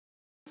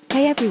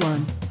Hey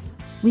everyone!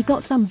 We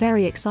got some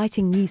very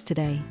exciting news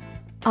today.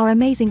 Our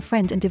amazing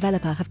friend and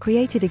developer have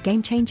created a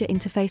game-changer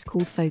interface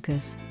called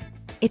Fooocus.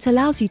 It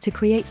allows you to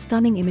create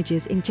stunning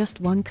images in just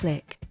one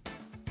click.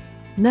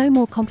 No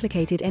more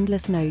complicated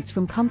endless nodes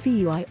from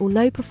ComfyUI or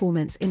low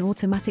performance in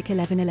automatic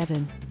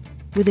A1111.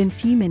 Within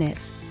few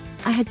minutes,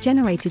 I had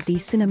generated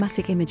these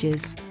cinematic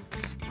images,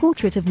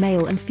 portrait of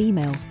male and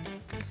female,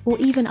 or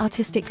even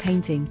artistic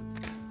painting,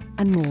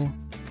 and more.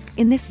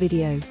 In this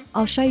video,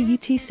 I'll show you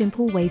 2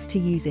 simple ways to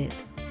use it.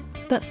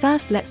 But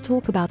first let's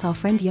talk about our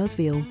friend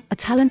IIIyasviel, a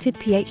talented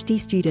PhD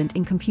student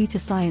in computer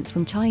science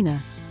from China,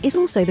 is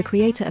also the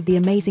creator of the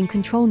amazing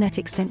controlnet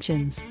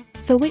extensions,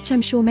 for which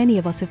I'm sure many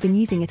of us have been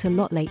using it a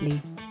lot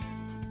lately.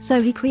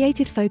 So he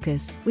created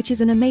Fooocus, which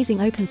is an amazing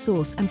open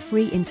source and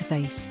free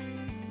interface.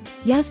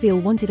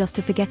 IIIyasviel wanted us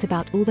to forget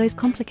about all those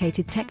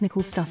complicated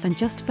technical stuff and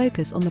just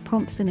focus on the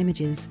prompts and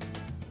images.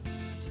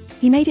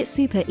 He made it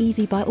super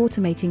easy by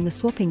automating the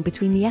swapping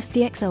between the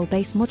SDXL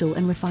base model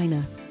and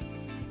refiner.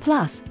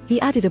 Plus,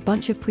 he added a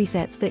bunch of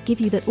presets that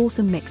give you that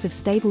awesome mix of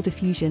stable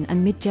diffusion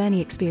and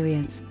Midjourney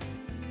experience.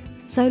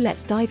 So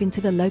let's dive into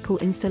the local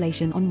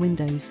installation on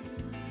Windows.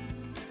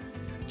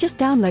 Just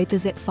download the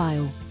zip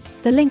file.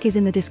 The link is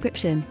in the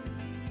description.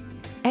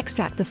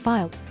 Extract the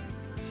file,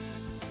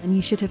 and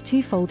you should have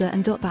 2 folder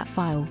and .bat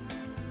file.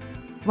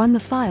 Run the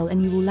file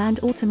and you will land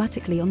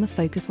automatically on the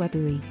Fooocus web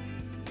GUI.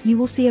 You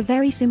will see a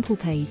very simple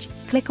page.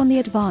 Click on the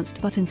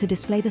Advanced button to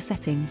display the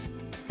settings.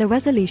 The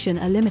resolution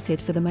are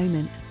limited for the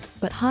moment,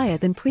 but higher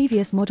than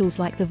previous models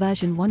like the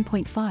version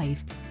 1.5.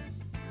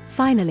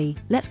 Finally,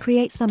 let's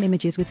create some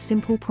images with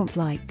simple prompt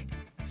like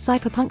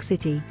Cyberpunk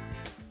City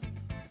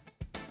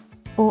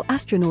or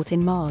Astronaut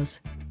in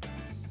Mars.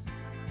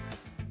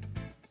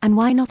 And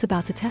why not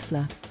about a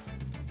Tesla?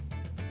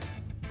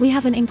 We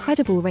have an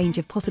incredible range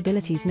of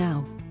possibilities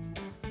now.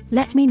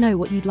 Let me know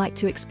what you'd like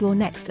to explore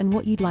next and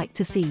what you'd like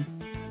to see.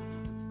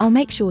 I'll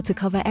make sure to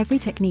cover every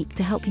technique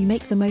to help you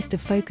make the most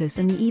of Fooocus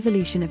and the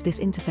evolution of this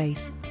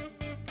interface.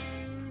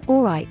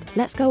 Alright,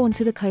 let's go on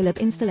to the Colab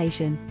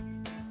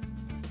installation.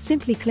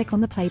 Simply click on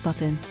the play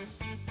button.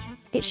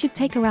 It should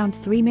take around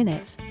 3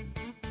 minutes.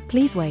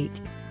 Please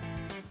wait.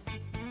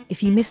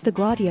 If you missed the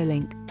Gradio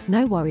link,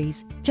 no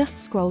worries, just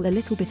scroll a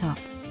little bit up.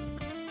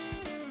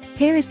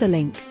 Here is the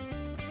link.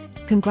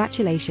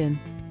 Congratulations!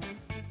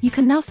 You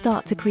can now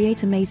start to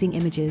create amazing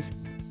images.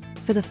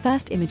 For the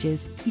first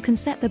images, you can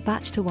set the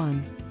batch to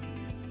 1.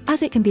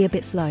 As it can be a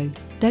bit slow,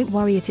 don't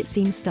worry it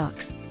seems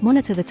stuck,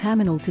 monitor the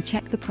terminal to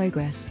check the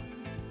progress.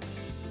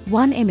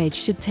 One image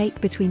should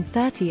take between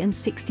 30 and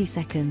 60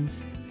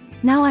 seconds.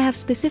 Now I have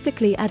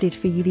specifically added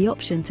for you the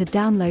option to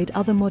download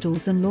other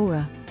models and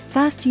LoRa.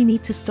 First you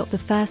need to stop the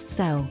first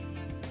cell.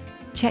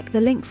 Check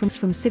the link from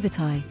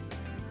Civitai.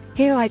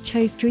 Here I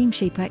chose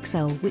Dreamshaper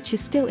XL, which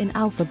is still in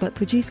alpha but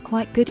produce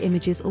quite good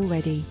images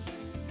already.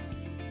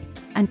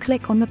 And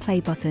click on the play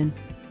button.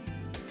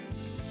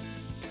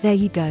 There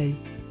you go.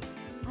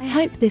 I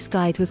hope this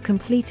guide was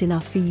complete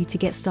enough for you to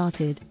get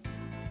started.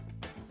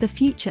 The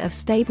future of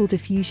stable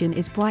diffusion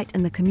is bright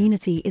and the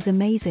community is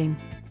amazing.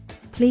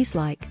 Please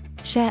like,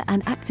 share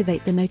and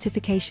activate the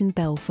notification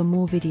bell for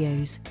more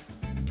videos.